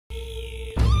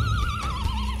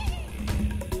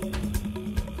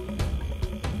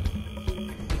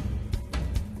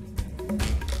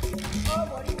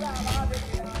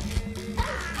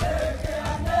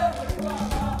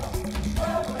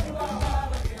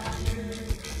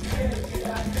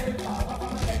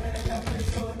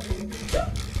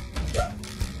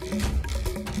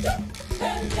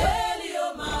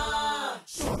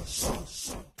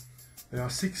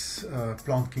6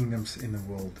 plant kingdoms in the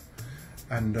world,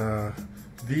 and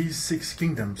these 6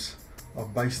 kingdoms are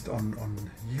based on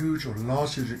huge or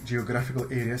large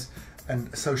geographical areas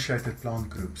and associated plant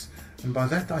groups. And by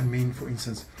that I mean, for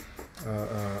instance,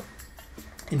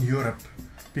 in Europe,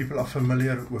 people are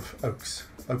familiar with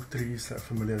oak trees, they are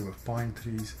familiar with pine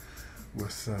trees,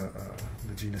 with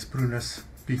the genus Prunus,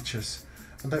 beeches,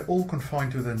 and they're all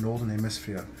confined to the northern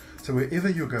hemisphere. So wherever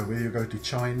you go, whether you go to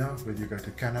China, whether you go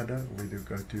to Canada, whether you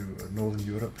go to northern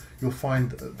Europe, you'll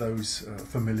find those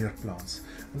familiar plants.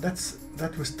 And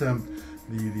that was termed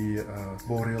the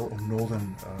boreal or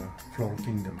northern floral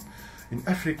kingdom. In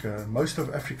Africa, most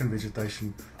of African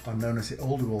vegetation are known as the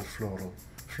Old World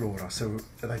flora. So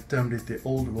they termed it the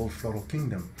Old World floral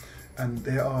kingdom. And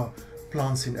there are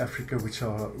plants in Africa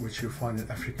which you find in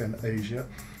Africa and Asia,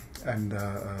 and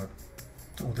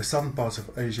or the southern parts of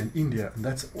Asia and India, and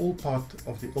that's all part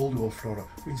of the Old World flora.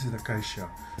 For instance, acacia,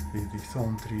 the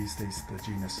thorn trees, there's the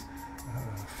genus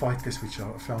ficus, which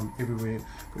are found everywhere.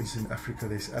 For instance, in Africa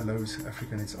there's aloes,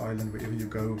 Africa and its island. Wherever you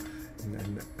go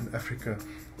in Africa,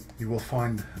 you will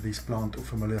find these plant or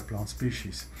familiar plant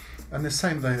species. And the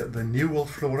same, the New World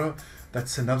flora,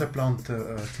 that's another plant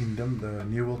kingdom. The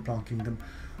New World plant kingdom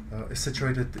is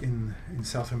situated in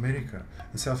South America,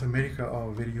 and South America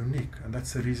are very unique, and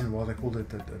that's the reason why they call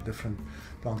it a different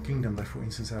plant kingdom. They, for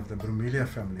instance, have the Bromelia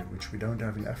family, which we don't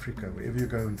have in Africa. Wherever you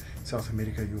go in South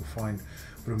America, you'll find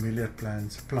Bromelia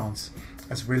plants,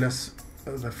 as well as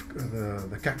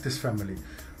the cactus family,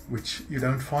 which you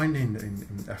don't find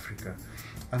in Africa.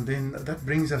 And then that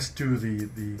brings us to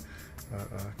the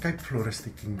Cape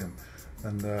Floristic kingdom.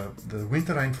 And the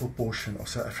winter rainfall portion of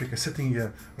South Africa, sitting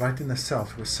here right in the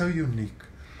south, was so unique.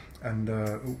 And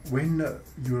when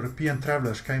European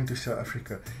travelers came to South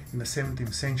Africa in the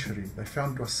 17th century, they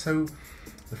found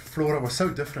the flora was so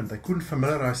different, they couldn't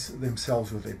familiarize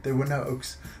themselves with it. There were no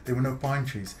oaks, there were no pine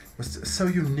trees. It was so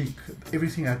unique,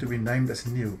 everything had to be named as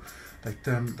new. They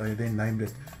then named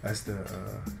it as the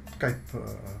Cape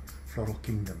Floral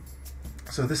Kingdom.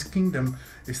 So this kingdom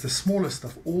is the smallest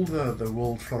of all the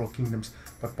world floral kingdoms,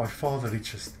 but by far the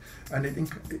richest. And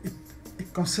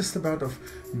it consists about of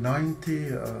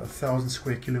 90,000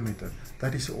 square kilometers.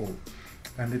 That is all.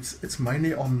 And it's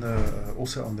mainly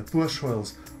also on the poor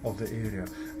soils of the area.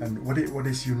 And what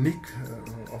is unique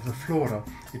of the flora,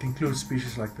 it includes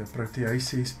species like the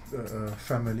Proteaceae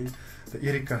family, the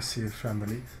Ericaceae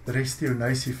family, the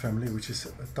Restionaceae family, which is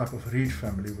a type of reed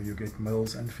family where you get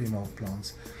males and female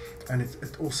plants. And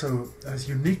it also has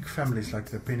unique families like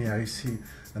the Penaeaceae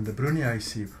and the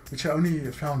Bruniaceae, which are only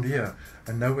found here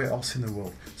and nowhere else in the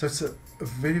world. So it's a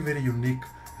very, very unique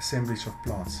assemblage of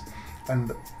plants.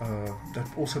 And that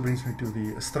also brings me to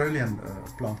the Australian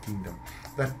plant kingdom.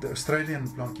 The Australian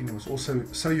plant kingdom was also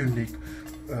so unique,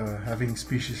 having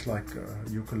species like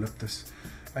eucalyptus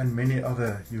and many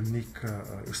other unique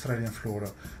Australian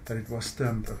flora, that it was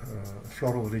termed a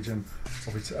floral region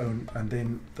of its own. And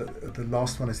then the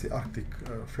last one is the Arctic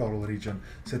floral region,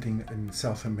 sitting in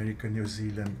South America, New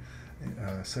Zealand,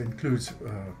 so it includes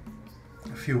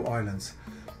a few islands.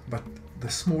 But the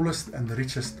smallest and the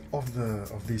richest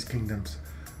of these kingdoms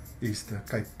is the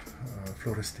Cape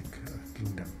Floristic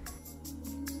kingdom.